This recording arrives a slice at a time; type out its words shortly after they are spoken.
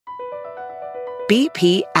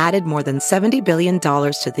BP added more than $70 billion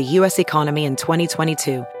to the U.S. economy in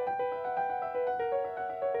 2022.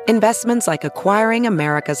 Investments like acquiring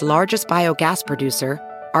America's largest biogas producer,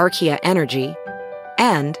 Archaea Energy,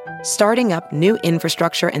 and starting up new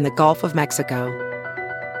infrastructure in the Gulf of Mexico.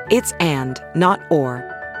 It's and, not or.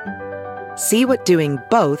 See what doing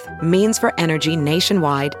both means for energy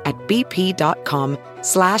nationwide at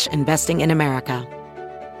bp.com/investing in America.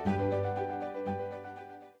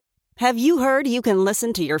 Have you heard you can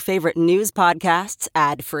listen to your favorite news podcasts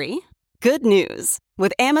ad-free? Good news.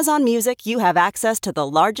 With Amazon Music, you have access to the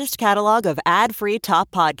largest catalog of ad-free top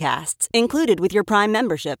podcasts included with your Prime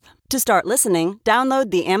membership. To start listening, download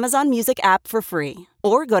the Amazon Music app for free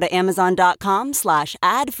or go to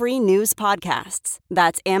amazon.com/ad-free news podcasts.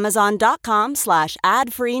 That's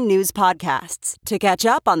amazon.com/ad-free news podcasts to catch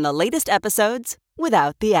up on the latest episodes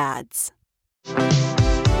without the ads.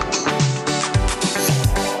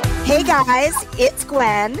 Hey guys, it's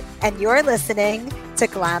Gwen, and you're listening to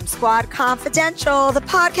Glam Squad Confidential, the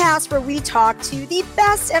podcast where we talk to the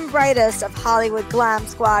best and brightest of Hollywood Glam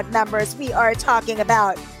Squad members. We are talking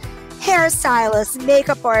about hairstylists,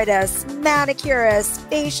 makeup artists, manicurists,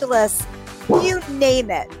 facialists, you name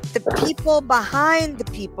it. The people behind the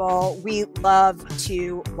people we love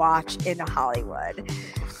to watch in Hollywood.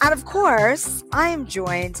 And of course, I am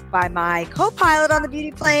joined by my co-pilot on the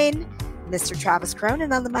beauty plane, Mr. Travis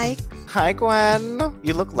Cronin on the mic. Hi, Gwen.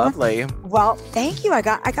 You look lovely. Well, thank you. I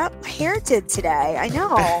got hair did today. I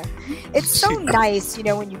know. It's so nice,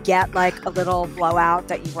 when you get like a little blowout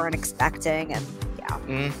that you weren't expecting. And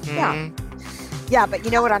yeah. But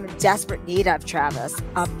you know what I'm in desperate need of, Travis?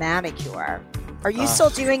 A manicure. Are you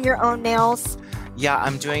still doing your own nails? Yeah,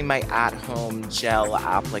 I'm doing my at-home gel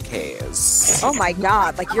appliques. Oh my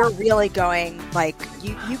God. Like you're really going, like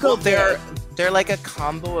you go big. They're like a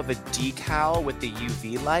combo of a decal with the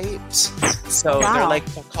UV light. So they're like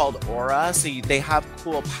called Aura. So they have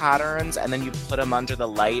cool patterns, and then you put them under the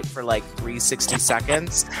light for like 360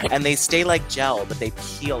 seconds. And they stay like gel, but they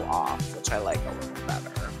peel off, which I like a little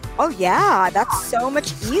better. Oh yeah, that's so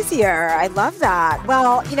much easier. I love that.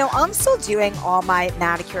 Well, I'm still doing all my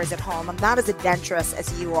manicures at home. I'm not as adventurous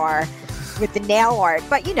as you are with the nail art,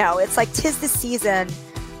 but it's like 'tis the season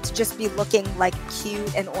to just be looking like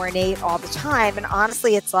cute and ornate all the time. And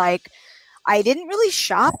honestly, it's like, I didn't really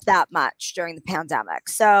shop that much during the pandemic.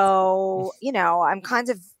 So, I'm kind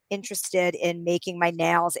of interested in making my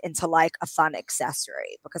nails into like a fun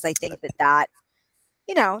accessory because I think that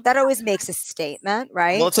always makes a statement,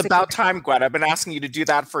 right? Well, it's about time, Gwen. I've been asking you to do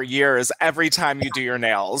that for years every time you do your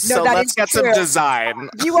nails. No, so let's get some design.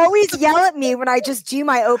 You always yell at me when I just do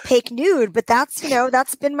my opaque nude, but that's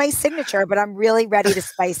been my signature, but I'm really ready to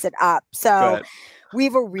spice it up. So Good. We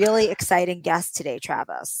have a really exciting guest today,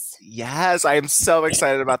 Travis. Yes, I am so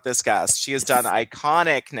excited about this guest. She has done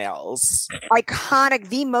iconic nails.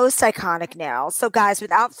 The most iconic nails. So guys,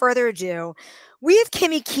 without further ado, we have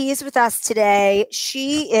Kimmie Kyees with us today.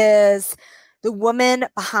 She is the woman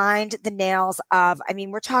behind the nails of,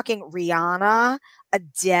 we're talking Rihanna,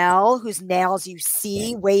 Adele, whose nails you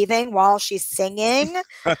see waving while she's singing,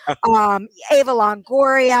 Ava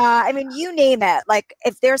Longoria. You name it. Like,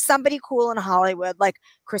 if there's somebody cool in Hollywood, like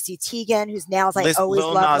Chrissy Teigen, whose nails I always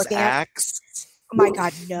love looking at. Oh my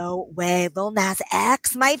God, no way. Lil Nas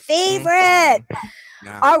X, my favorite.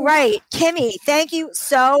 Yeah. All right, Kimmie, thank you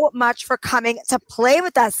so much for coming to play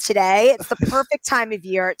with us today. It's the perfect time of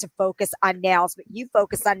year to focus on nails, but you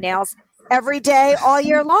focus on nails every day, all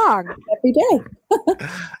year long. Every day.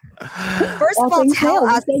 First of all, tell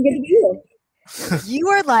us, you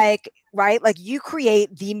are like, right? Like you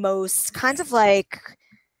create the most kinds of like,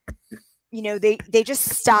 they just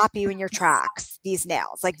stop you in your tracks, these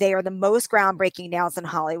nails. Like they are the most groundbreaking nails in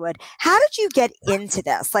Hollywood. How did you get into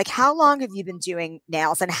this? Like how long have you been doing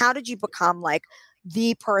nails and how did you become like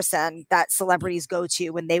the person that celebrities go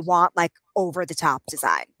to when they want like over the top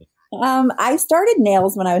design? I started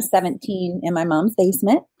nails when I was 17 in my mom's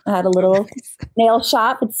basement. I had a little nail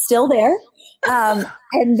shop. It's still there.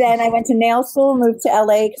 And then I went to nail school, moved to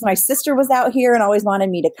LA because my sister was out here and always wanted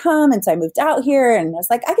me to come. And so I moved out here and I was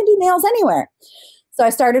like, I can do nails anywhere. So I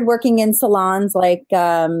started working in salons like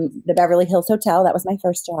the Beverly Hills Hotel. That was my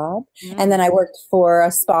first job. Mm-hmm. And then I worked for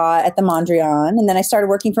a spa at the Mondrian. And then I started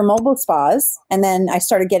working for mobile spas. And then I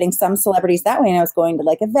started getting some celebrities that way. And I was going to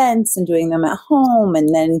like events and doing them at home.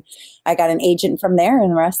 And then I got an agent from there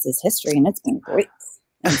and the rest is history. And it's been great.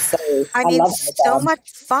 And so so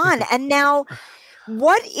much fun. And now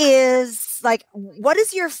what is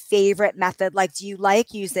your favorite method? Like, do you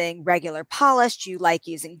like using regular polish? Do you like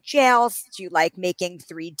using gels? Do you like making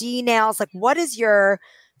 3D nails? Like, what is your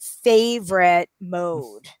favorite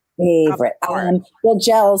mode? favorite. Well,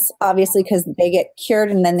 gels, obviously, because they get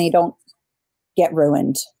cured and then they don't get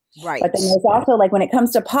ruined. Right. But then there's also like when it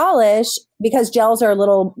comes to polish, because gels are a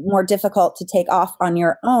little more difficult to take off on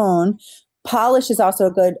your own, polish is also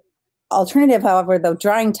a good alternative. However, the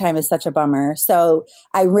drying time is such a bummer. So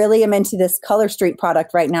I really am into this Color Street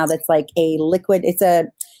product right now that's like a liquid. It's a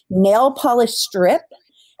nail polish strip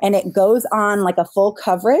and it goes on like a full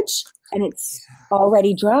coverage and it's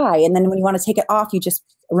already dry. And then when you want to take it off, you just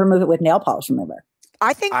remove it with nail polish remover.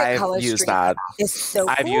 I think the I've Color used Street that. is so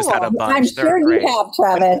I've cool. used that a bunch. I'm sure you have,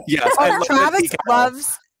 Travis. Yes, I love Travis the decal.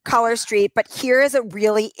 loves Color Street, but here is a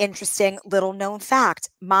really interesting little known fact.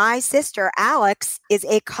 My sister, Alex, is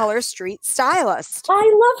a Color Street stylist.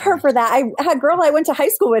 I love her for that. I had a girl I went to high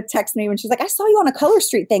school with text me when she's like, I saw you on a Color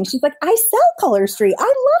Street thing. She's like, I sell Color Street.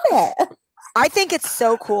 I love it. I think it's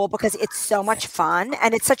so cool because it's so much fun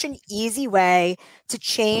and it's such an easy way to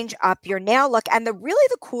change up your nail look. And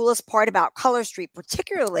the coolest part about Color Street,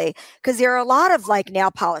 particularly because there are a lot of like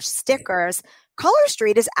nail polish stickers, Color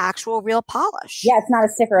Street is actual real polish. Yeah, it's not a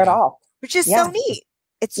sticker at all. Which is so neat.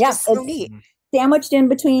 It's just so neat. Sandwiched in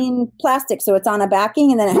between plastic. So it's on a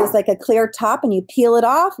backing and then it has like a clear top and you peel it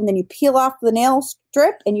off and then you peel off the nail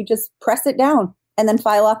strip and you just press it down and then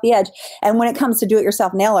file off the edge. And when it comes to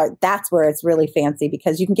do-it-yourself nail art, that's where it's really fancy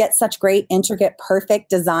because you can get such great, intricate, perfect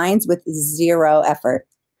designs with zero effort.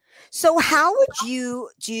 So how would you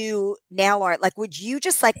do nail art? Like, would you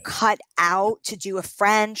just like cut out to do a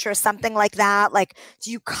French or something like that? Like,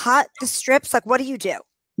 do you cut the strips? Like, what do you do?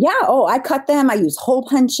 Yeah. Oh, I cut them. I use hole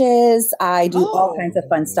punches. I do all kinds of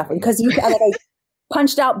fun stuff because I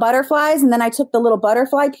punched out butterflies and then I took the little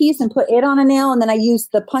butterfly piece and put it on a nail. And then I used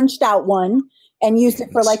the punched out one and used it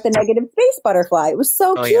for like the negative space butterfly. It was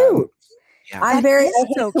so cute. Yeah. I'm I hate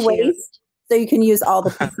to waste. So you can use all the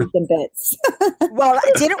pieces and bits. Well,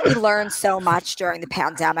 didn't we learn so much during the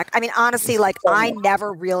pandemic? I mean, honestly, like I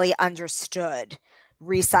never really understood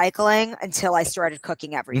recycling until I started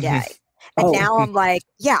cooking every day. And now I'm like,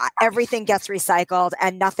 yeah, everything gets recycled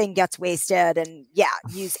and nothing gets wasted. And yeah,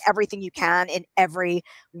 use everything you can in every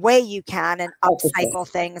way you can and upcycle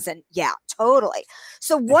things. And yeah, totally.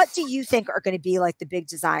 So what do you think are going to be like the big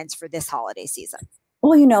designs for this holiday season?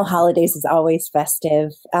 Well, you know, holidays is always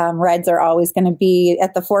festive. Reds are always going to be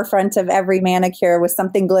at the forefront of every manicure with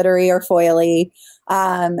something glittery or foily.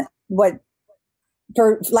 Like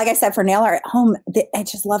I said, for nail art at home, I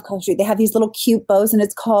just love Color Street. They have these little cute bows and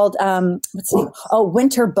it's called, what's the name? Oh,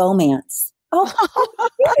 Winter Bowmance. Oh,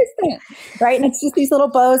 right. And it's just these little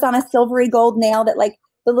bows on a silvery gold nail that like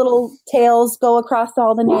the little tails go across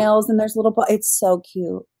all the nails and there's little, it's so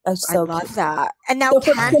cute. I love that. And now for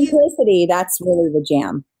simplicity, that's really the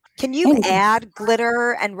jam. Can you add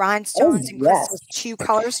glitter and rhinestones and crystals to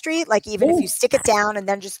Color Street? Like even if you stick it down and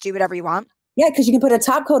then just do whatever you want? Yeah, because you can put a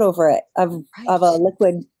top coat over it of a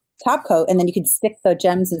liquid top coat, and then you can stick the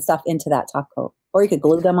gems and stuff into that top coat, or you could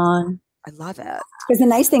glue them on. I love it. Because the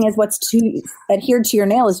nice thing is what's adhered to your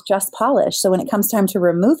nail is just polish. So when it comes time to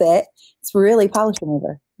remove it, it's really polish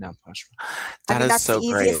remover. No polish. That's so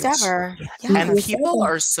the great. easiest ever. Yeah. And people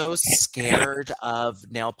are so scared of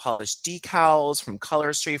nail polish decals from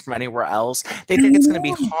Color Street, from anywhere else. They think it's going to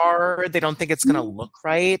be hard. They don't think it's going to look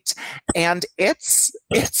right. And it's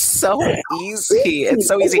so easy. It's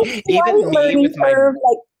so easy. Even me with my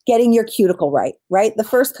like getting your cuticle right? The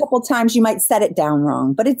first couple times you might set it down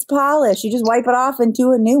wrong, but it's polished. You just wipe it off and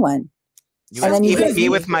do a new one. Even me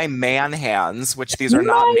with my man hands, which these are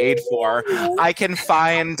not made for, I can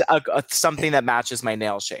find something that matches my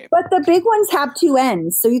nail shape. But the big ones have two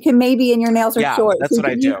ends, so you can maybe, and your nails are short. That's so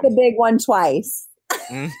what I do. Use the big one twice.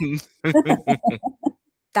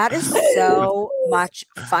 That is so much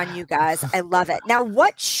fun, you guys. I love it. Now,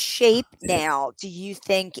 what shape nail do you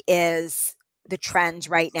think is the trend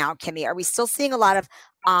right now, Kimmie? Are we still seeing a lot of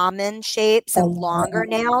almond shapes and longer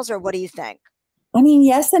nails, or what do you think? I mean,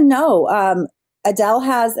 yes and no. Adele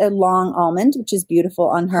has a long almond, which is beautiful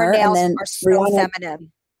on her. Her nails and then are so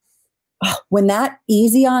feminine. When that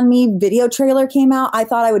Easy on Me video trailer came out, I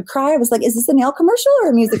thought I would cry. I was like, is this a nail commercial or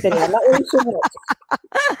a music video? I'm not really sure.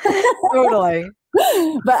 Totally.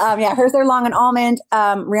 But yeah, hers are long and almond.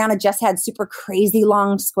 Rihanna just had super crazy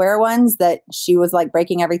long square ones that she was like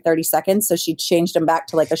breaking every 30 seconds. So she changed them back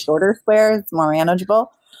to like a shorter square. It's more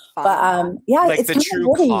manageable. But yeah, like it's the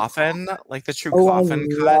true coffin, like the true coffin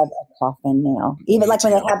cut. I love a coffin nail. Even like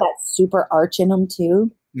when they have that super arch in them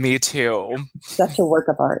too. Me too. Such a work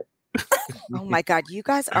of art. Oh my God, you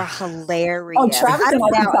guys are hilarious. Oh, Travis and I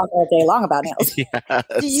can talk all day long about nails. Yes.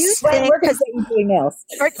 Do you think, we're going to be doing nails?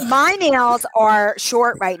 My nails are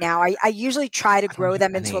short right now. I usually try to grow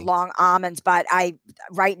them into a long almonds, but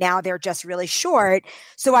right now they're just really short.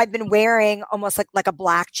 So I've been wearing almost like a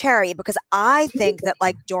black cherry because I think that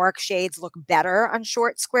like dark shades look better on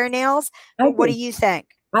short square nails. But what do you think?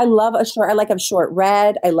 I love I like a short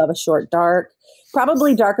red. I love a short dark.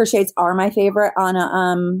 Probably darker shades are my favorite on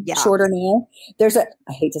a shorter nail.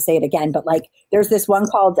 I hate to say it again, but like there's this one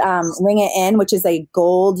called Ring It In, which is a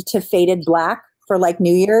gold to faded black for like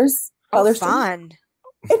New Year's. Oh, fun.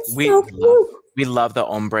 It's so cute. We love the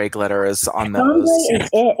ombre glitters on those. Ombre is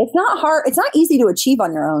it. It's not hard. It's not easy to achieve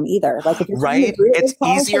on your own either. Like if you're it's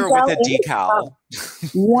easier with a decal.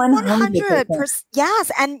 100%. Yes.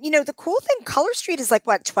 And the cool thing, Color Street is like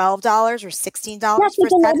what, $12 or $16 for $11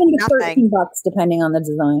 to $13 depending on the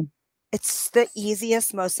design. It's the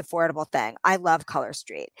easiest, most affordable thing. I love Color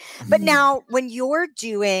Street. But now when you're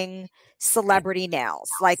doing celebrity nails,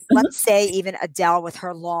 like let's say even Adele with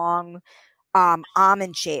her long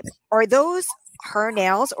almond shape, are those her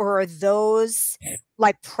nails or are those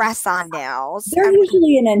like press-on nails? They're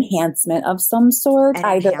usually an enhancement of some sort.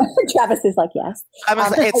 Either Travis is like, yes.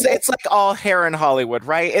 It's like all hair in Hollywood,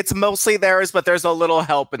 right? It's mostly theirs, but there's a little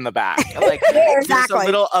help in the back. Like there's a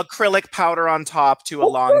little acrylic powder on top to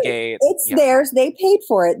elongate. It's theirs. They paid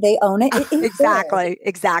for it. They own it. Exactly.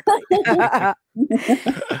 But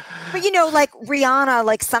like Rihanna,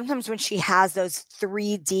 like sometimes when she has those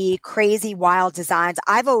 3D crazy wild designs,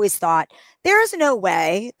 I've always thought there is no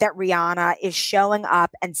way that Rihanna is showing up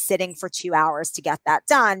and sitting for 2 hours to get that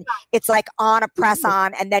done. It's like on a press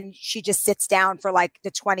on, and then she just sits down for like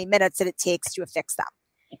the 20 minutes that it takes to affix them.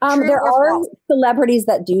 There are celebrities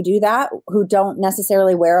that do that who don't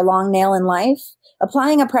necessarily wear a long nail in life.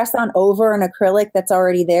 Applying a press on over an acrylic that's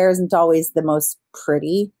already there isn't always the most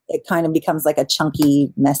pretty. It kind of becomes like a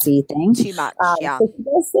chunky, messy thing. Too much, yeah. So she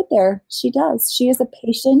does sit there. She does. She is a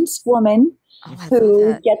patient woman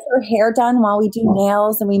who gets her hair done while we do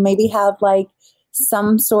nails, and we maybe have like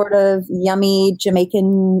some sort of yummy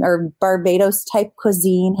Jamaican or Barbados type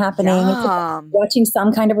cuisine happening. Watching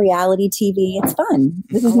some kind of reality TV. It's fun.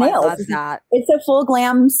 This is nails. I love that. It's a full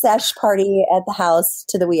glam sesh party at the house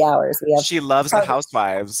to the wee hours. She loves the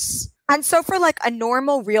housewives. And so for like a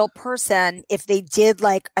normal real person, if they did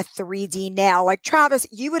like a 3D nail, like Travis,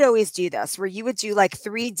 you would always do this where you would do like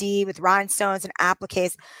 3D with rhinestones and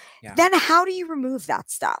appliques. Yeah. Then how do you remove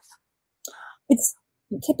that stuff? It's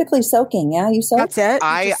typically soaking. Yeah, you soak. That's it.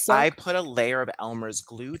 I put a layer of Elmer's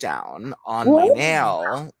glue down on my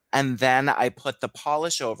nail, and then I put the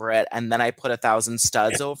polish over it, and then I put 1,000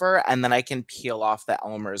 studs over, and then I can peel off the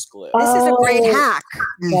Elmer's glue. This is a great hack.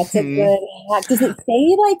 That's a good hack. Does it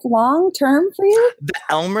stay like long term for you? The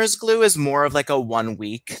Elmer's glue is more of like a 1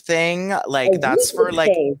 week thing. Like that's for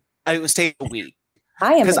like I would stay a week.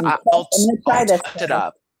 I am. I'll touch it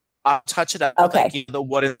up. I'll touch it up with like the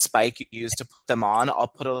wooden spike you use to put them on. I'll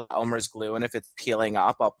put a Elmer's glue, and if it's peeling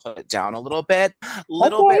up, I'll put it down a little bit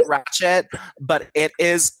ratchet. But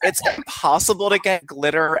it's impossible to get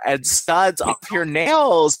glitter and studs off your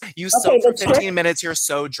nails. You soak for 15 minutes, you're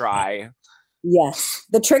so dry. Yes.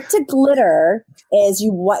 The trick to glitter is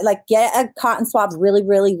get a cotton swab really,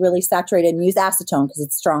 really, really saturated and use acetone because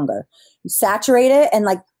it's stronger. You saturate it and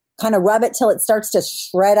kind of rub it till it starts to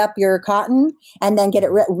shred up your cotton, and then get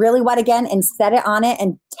it really wet again and set it on it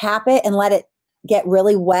and tap it and let it get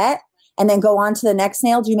really wet, and then go on to the next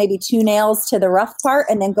nail. Do maybe 2 nails to the rough part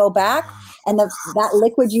and then go back. And that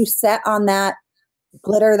liquid you set on that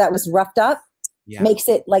glitter that was roughed up makes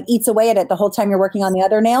it eats away at it the whole time you're working on the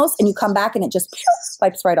other nails, and you come back and it just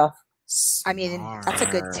wipes right off. I mean, that's a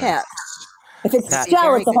good tip. If it's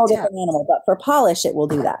gel, it's a whole different animal, but for polish, it will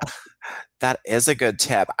do that. That is a good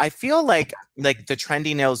tip. I feel like the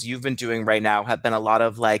trendy nails you've been doing right now have been a lot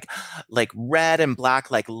of like red and black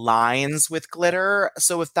lines with glitter.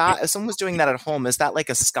 So if someone was doing that at home, is that like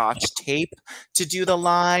a Scotch tape to do the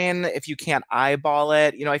line if you can't eyeball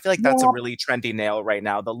it? I feel like that's a really trendy nail right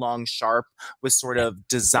now. The long sharp with sort of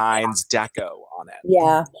designs deco on it.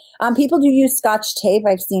 Yeah. People do use Scotch tape.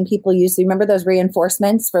 I've seen people remember those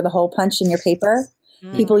reinforcements for the hole punch in your paper?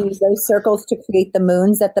 People use those circles to create the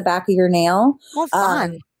moons at the back of your nail. Oh,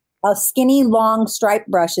 fun. A skinny, long stripe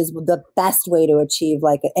brush is the best way to achieve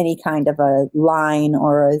any kind of a line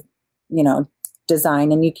or a,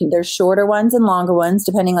 design. And there's shorter ones and longer ones,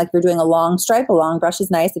 depending if you're doing a long stripe, a long brush is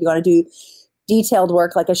nice. If you want to do detailed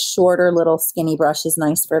work, a shorter little skinny brush is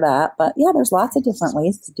nice for that. But yeah, there's lots of different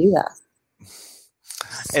ways to do that.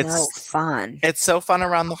 So fun. It's so fun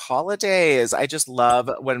around the holidays. I just love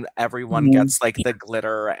when everyone gets like the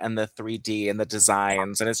glitter and the 3D and the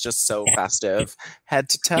designs, and it's just so festive, head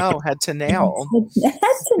to toe, head to nail. Head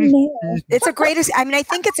to nail. It's a great, I mean, I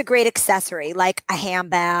think it's a great accessory, like a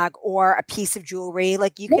handbag or a piece of jewelry.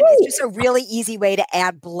 Like you can, it's just a really easy way to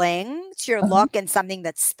add bling to your look and something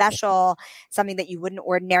that's special, something that you wouldn't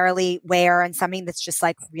ordinarily wear, and something that's just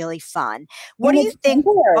like really fun. What do you think?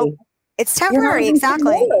 Oh, it's temporary,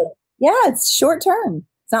 exactly. Yeah, it's short term.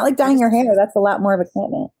 It's not like dyeing your hair. That's a lot more of a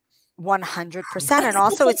commitment. 100%. And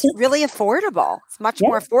also it's really affordable. It's much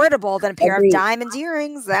more affordable than a pair of diamond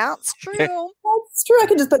earrings. That's true. That's true. I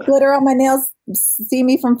could just put glitter on my nails, see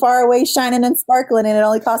me from far away shining and sparkling, and it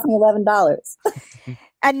only cost me $11.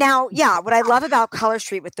 And now, what I love about Color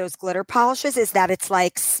Street with those glitter polishes is that it's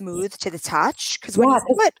like smooth to the touch. Because when you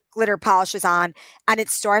put glitter polishes on and it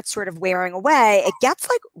starts sort of wearing away, it gets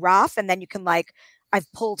like rough. And then you can like,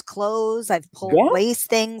 I've pulled clothes, I've pulled lace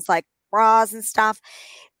things like bras and stuff.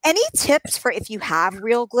 Any tips for if you have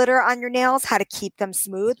real glitter on your nails, how to keep them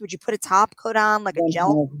smooth? Would you put a top coat on, like a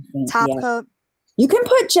gel top coat? You can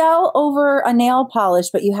put gel over a nail polish,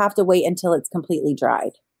 but you have to wait until it's completely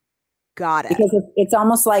dried. Got it. Because it's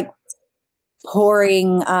almost like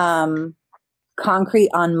pouring concrete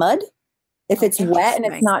on mud. If it's wet and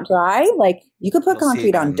it's not dry, like you could put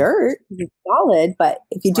concrete on dirt, it's solid. But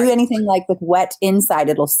if you do anything like with wet inside,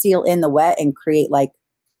 it'll seal in the wet and create like,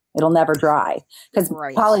 it'll never dry. Because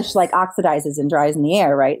polish like oxidizes and dries in the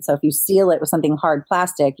air, right? So if you seal it with something hard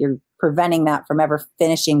plastic, you're preventing that from ever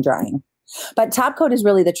finishing drying. But top coat is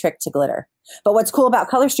really the trick to glitter. But what's cool about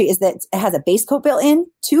Color Street is that it has a base coat built in,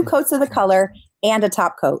 2 coats of the color, and a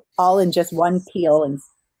top coat, all in just one peel and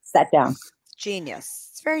set down. Genius.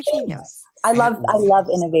 It's very genius. I love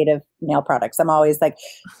innovative nail products. I'm always like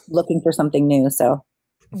looking for something new. So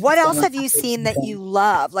what else have you seen that you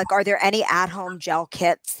love? Like, are there any at-home gel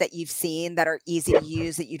kits that you've seen that are easy to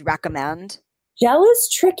use that you'd recommend? Gel is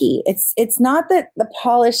tricky. It's not that the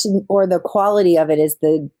polish or the quality of it is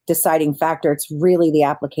the deciding factor. It's really the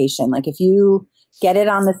application. Like if you get it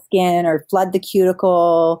on the skin or flood the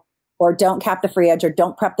cuticle or don't cap the free edge or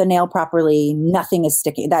don't prep the nail properly, nothing is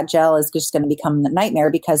sticking. That gel is just going to become a nightmare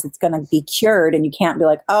because it's going to be cured and you can't be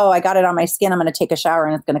like, oh, I got it on my skin. I'm going to take a shower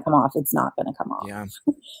and it's going to come off. It's not going to come off. Yeah.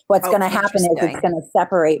 What's going to happen is it's going to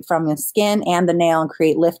separate from the skin and the nail and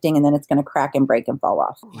create lifting, and then it's going to crack and break and fall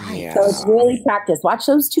off. Yeah. So it's really practice. Watch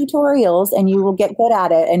those tutorials and you will get good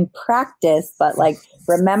at it and practice. But like,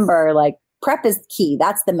 remember, like, prep is key.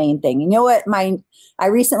 That's the main thing. You know what? I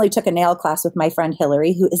recently took a nail class with my friend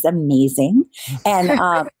Hillary, who is amazing. And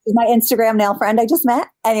my Instagram nail friend I just met.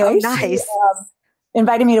 Anyway, nice. She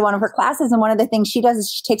invited me to one of her classes. And one of the things she does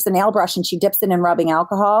is she takes a nail brush and she dips it in rubbing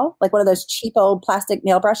alcohol, like one of those cheap old plastic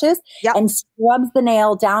nail brushes, and scrubs the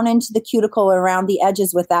nail down into the cuticle around the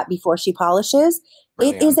edges with that before she polishes.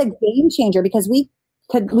 Brilliant. It is a game changer because we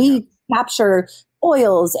capture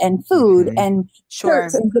oils and food and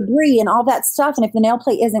shirts and debris and all that stuff. And if the nail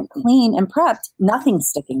plate isn't clean and prepped, nothing's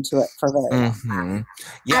sticking to it for very long.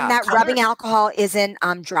 Yeah, and that rubbing alcohol isn't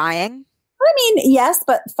drying? I mean, yes,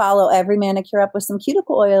 but follow every manicure up with some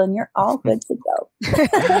cuticle oil and you're all good to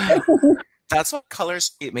go. That's what Color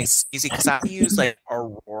Street makes easy because I use like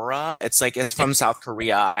Aurora. It's from South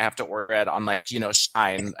Korea. I have to order it on like,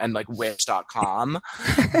 Shine and like Wish.com.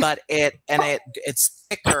 But it's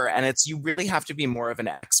thicker and you really have to be more of an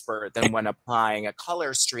expert than when applying a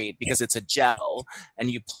Color Street because it's a gel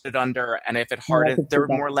and you put it under, and if it hardens, they're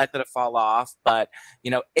more likely to fall off. But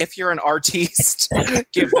if you're an artiste,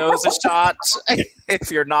 give those a shot.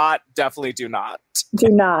 If you're not, definitely do not. Do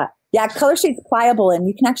not. Yeah, Color Street's pliable, and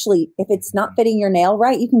you can actually, if it's not fitting your nail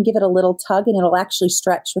right, you can give it a little tug and it'll actually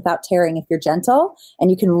stretch without tearing if you're gentle, and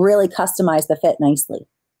you can really customize the fit nicely.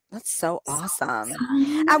 That's so awesome.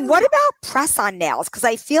 And what about press-on nails? Because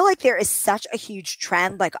I feel like there is such a huge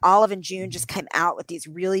trend. Like Olive and June just came out with these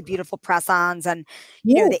really beautiful press-ons, and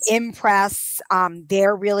the Impress,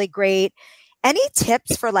 they're really great. Any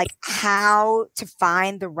tips for like how to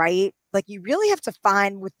find the right, like you really have to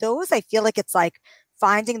find with those, I feel like it's like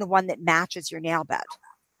finding the one that matches your nail bed,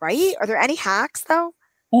 right? Are there any hacks though?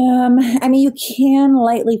 I mean, you can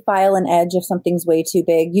lightly file an edge if something's way too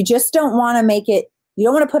big. You just don't want to you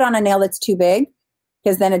don't want to put on a nail that's too big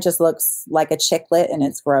because then it just looks like a chiclet and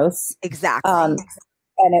it's gross. Exactly. And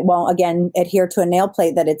it won't, again, adhere to a nail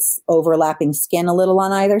plate that it's overlapping skin a little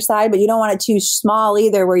on either side, but you don't want it too small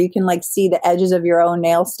either where you can like see the edges of your own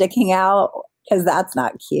nail sticking out because that's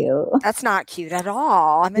not cute. That's not cute at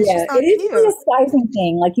all. I mean, it's just not it is cute. really a sizing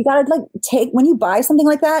thing. Like you got to like when you buy something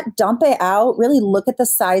like that, dump it out, really look at the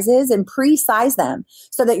sizes and pre-size them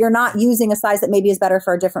so that you're not using a size that maybe is better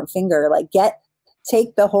for a different finger. Like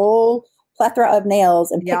take the whole plethora of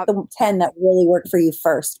nails and pick the 10 that really work for you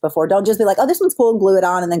first before. Don't just be like, oh, this one's cool and glue it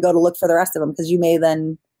on and then go to look for the rest of them because you may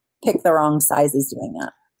then pick the wrong sizes doing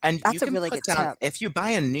that. And that's you can a really put good down, tip. if you buy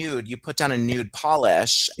a nude, you put down a nude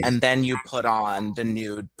polish and then you put on the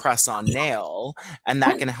nude press-on nail, and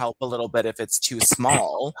that can help a little bit if it's too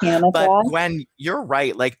small. But Gwen, you're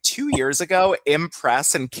right. Like 2 years ago,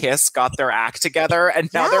 Impress and Kiss got their act together, and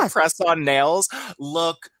now their press-on nails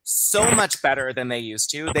look so much better than they used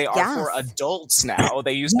to. They are for adults now.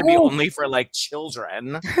 They used to be only for like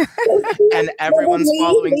children, and everyone's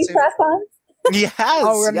following suit. Yes.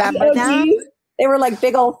 Oh, remember them? They were like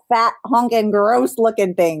big old fat, honking, gross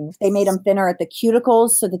looking things. They made them thinner at the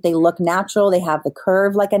cuticles so that they look natural. They have the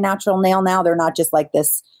curve like a natural nail now. They're not just like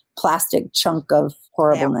this plastic chunk of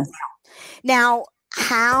horribleness. Now,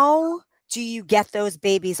 how do you get those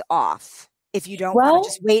babies off if you don't want to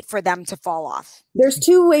just wait for them to fall off? There's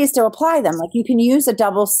 2 ways to apply them. Like you can use a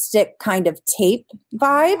double stick kind of tape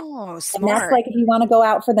vibe. Oh, smart. And that's like if you want to go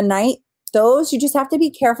out for the night. Those, you just have to be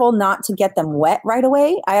careful not to get them wet right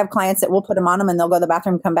away. I have clients that will put them on them and they'll go to the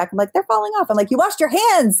bathroom and come back and like, they're falling off. I'm like, you washed your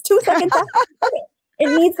hands 2 seconds.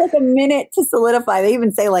 It needs like a minute to solidify. They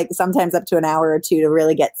even say like sometimes up to an hour or 2 to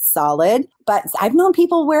really get solid. But I've known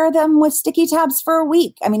people wear them with sticky tabs for a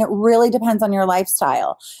week. I mean, it really depends on your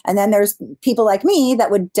lifestyle. And then there's people like me that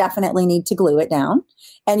would definitely need to glue it down.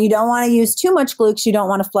 And you don't want to use too much glue because you don't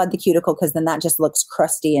want to flood the cuticle because then that just looks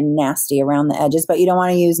crusty and nasty around the edges. But you don't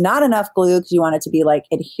want to use not enough glue because you want it to be like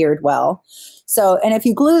adhered well. So, and if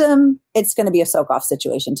you glue them, it's going to be a soak off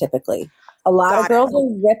situation typically. A lot of girls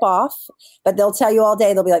will rip off, but they'll tell you all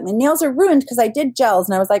day, they'll be like, my nails are ruined because I did gels.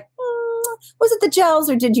 And I was like, was it the gels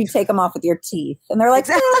or did you take them off with your teeth? And they're like,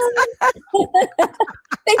 they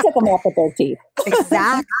took them off with their teeth.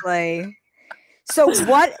 Exactly. So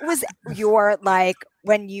what was your, like,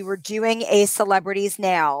 when you were doing a celebrity's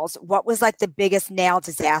nails, what was like the biggest nail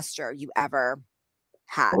disaster you ever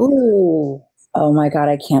had? Ooh. Oh my God,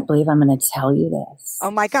 I can't believe I'm going to tell you this. Oh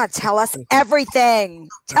my God, tell us everything.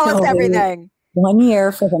 Tell us everything. One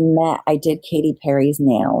year for the Met, I did Katy Perry's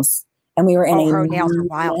nails. And we were in her nails were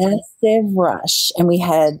wild. Massive rush. And we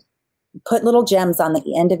had put little gems on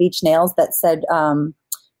the end of each nails that said,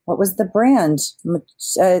 what was the brand?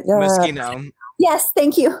 Moschino. Yes,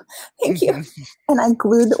 thank you. Thank you. And I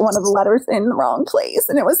glued one of the letters in the wrong place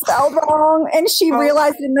and it was spelled wrong. And she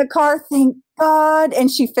realized in the car, thank God. And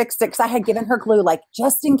she fixed it because I had given her glue, like,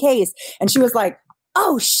 just in case. And she was like,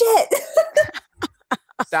 oh, shit.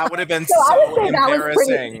 That would have been so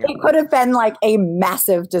embarrassing. It could have been like a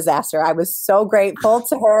massive disaster. I was so grateful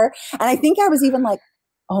to her. And I think I was even like,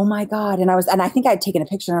 oh my God. And I think I'd taken a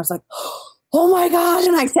picture and I was like, oh my God.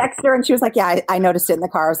 And I texted her and she was like, yeah, I noticed it in the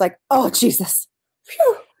car. I was like, oh, Jesus.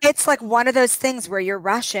 Phew. It's like one of those things where you're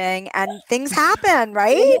rushing and things happen,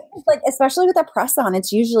 right? It's like, especially with a press on,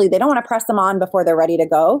 it's usually, they don't want to press them on before they're ready to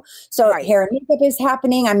go. So hair and makeup is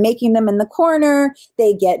happening. I'm making them in the corner.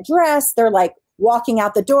 They get dressed. They're like walking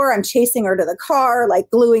out the door. I'm chasing her to the car,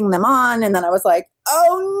 like gluing them on. And then I was like,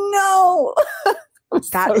 oh no.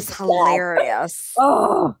 That is hilarious.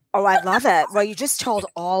 Oh, I love it. Well, you just told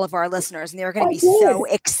all of our listeners and they're going to be so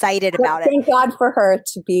excited about it. Thank God for her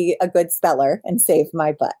to be a good speller and save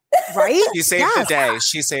my butt. Right? She saved the day.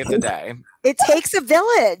 She saved the day. It takes a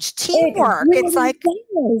village, teamwork. It's like,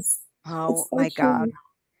 oh my God.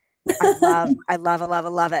 I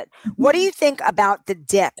love it. What do you think about the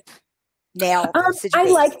dip nail? I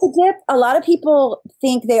like the dip. A lot of people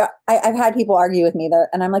think they are. I've had people argue with me that,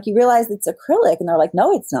 and I'm like, you realize it's acrylic? And they're like,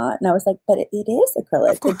 no, it's not. And I was like, but it is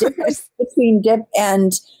acrylic. The difference between dip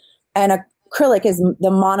and acrylic is the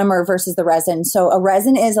monomer versus the resin. So a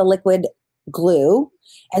resin is a liquid glue.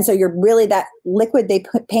 And so you're really, that liquid they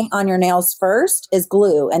paint on your nails first is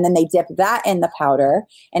glue. And then they dip that in the powder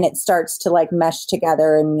and it starts to like mesh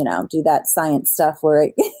together and, do that science stuff where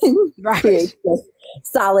it creates this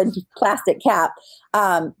solid plastic cap.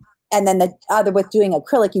 And then the other with doing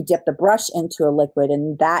acrylic, you dip the brush into a liquid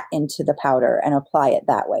and that into the powder and apply it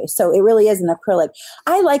that way. So it really is an acrylic.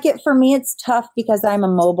 I like it. For me, it's tough because I'm a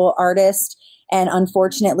mobile artist. And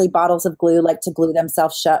unfortunately, bottles of glue like to glue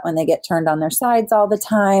themselves shut when they get turned on their sides all the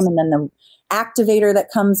time. And then the activator that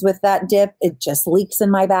comes with that dip, it just leaks in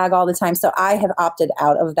my bag all the time. So I have opted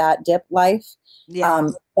out of that dip life. Yeah.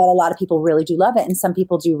 But a lot of people really do love it. And some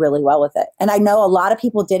people do really well with it. And I know a lot of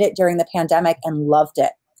people did it during the pandemic and loved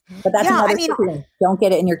it. But that's another thing. Don't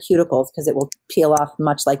get it in your cuticles because it will peel off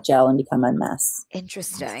much like gel and become a mess.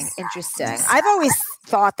 Interesting. I've always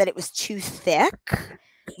thought that it was too thick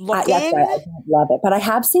looking. That's why I don't love it. But I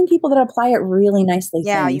have seen people that apply it really nicely.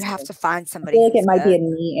 Yeah, you have to find somebody. I feel like it might be a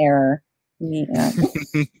knee error.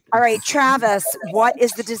 All right, Travis, what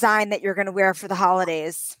is the design that you're going to wear for the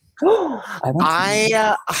holidays?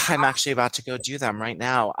 I'm actually about to go do them right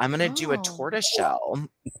now. I'm going to do a tortoiseshell.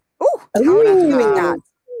 Ooh,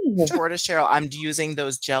 tortoiseshell. I'm using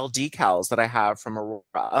those gel decals that I have from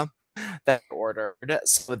Aurora that I ordered.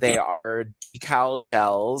 So they are decal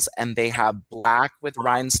gels, and they have black with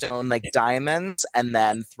rhinestone like diamonds, and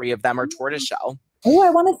then 3 of them are tortoiseshell. Oh, I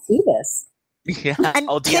want to see this. Yeah, and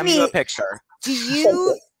I'll DM you a picture. Do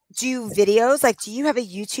you do videos? Like, do you have a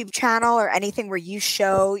YouTube channel or anything where you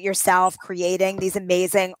show yourself creating these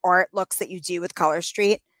amazing art looks that you do with Color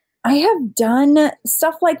Street? I have done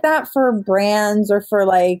stuff like that for brands or for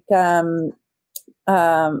like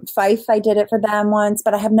Fife. I did it for them once,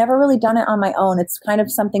 but I have never really done it on my own. It's kind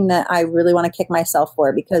of something that I really want to kick myself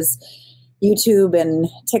for because YouTube and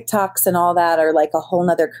TikToks and all that are like a whole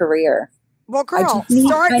nother career. Well, girl,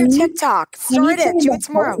 start your TikTok. Start it. Do it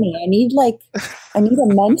tomorrow. I need a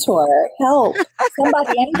mentor. Help.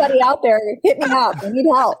 Anybody out there, hit me up. I need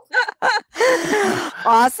help.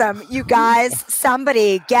 Awesome. You guys,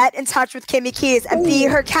 somebody get in touch with Kimmie Kyees and be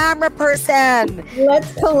her camera person.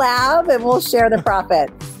 Let's collab and we'll share the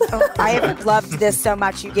profits. I have loved this so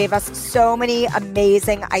much. You gave us so many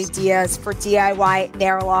amazing ideas for DIY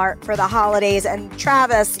nail art for the holidays. And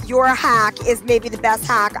Travis, your hack is maybe the best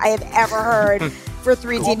hack I have ever heard for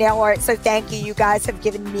 3D nail art. So thank you. You guys have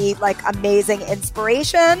given me like amazing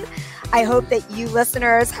inspiration. I hope that you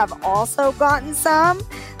listeners have also gotten some.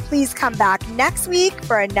 Please come back next week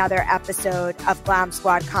for another episode of Glam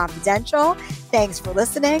Squad Confidential. Thanks for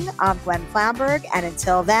listening. I'm Gwen Flamberg. And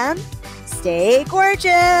until then, stay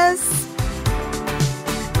gorgeous.